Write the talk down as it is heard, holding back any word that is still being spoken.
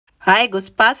Hi,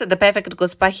 Guspas, the perfect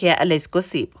Guspa here, let's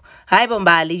gossip. Hi,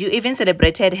 Bombali, you even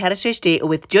celebrated Heritage Day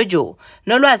with Jojo.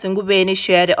 Nolwazi Ngubeni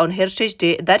shared on Heritage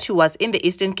Day that she was in the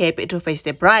Eastern Cape to face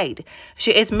the bride.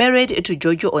 She is married to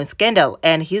Jojo on Scandal,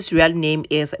 and his real name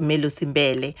is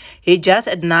Mbali. He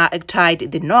just now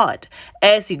tied the knot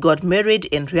as he got married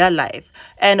in real life.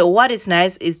 And what is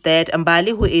nice is that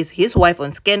Mbali, who is his wife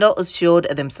on Scandal, showed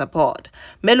them support.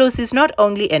 Melusi is not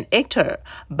only an actor,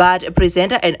 but a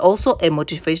presenter and also a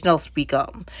motivational speaker.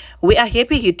 We are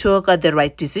happy he took the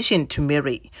right decision to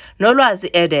marry. Nolwazi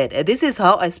added, "This is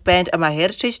how I spent my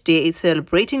Heritage Day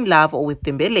celebrating love with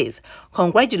the Mbelis.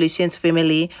 Congratulations,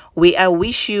 family. I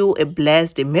wish you a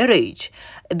blessed marriage."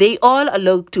 They all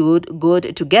looked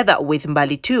good together with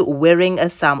Mbali too, wearing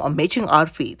some matching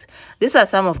outfits. These are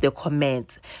some of the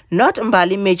comments. Not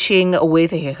Mbali matching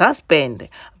with her husband.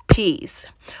 Peace.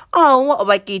 Oh,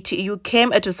 Wakiti, you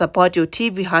came to support your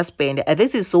TV husband.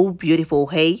 This is so beautiful,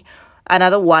 hey?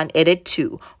 Another one added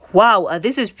too. Wow,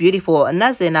 this is beautiful.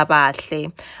 Nazena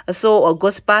Batle. So,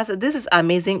 Gospas, this is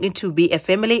amazing to be a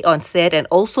family on set and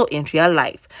also in real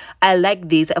life. I like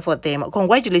this for them.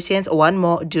 Congratulations. One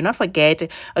more. Do not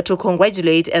forget to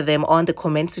congratulate them on the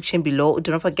comment section below.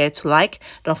 Do not forget to like,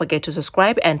 don't forget to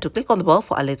subscribe, and to click on the bell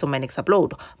for a little my next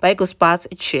upload. Bye, Gospas.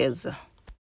 Cheers.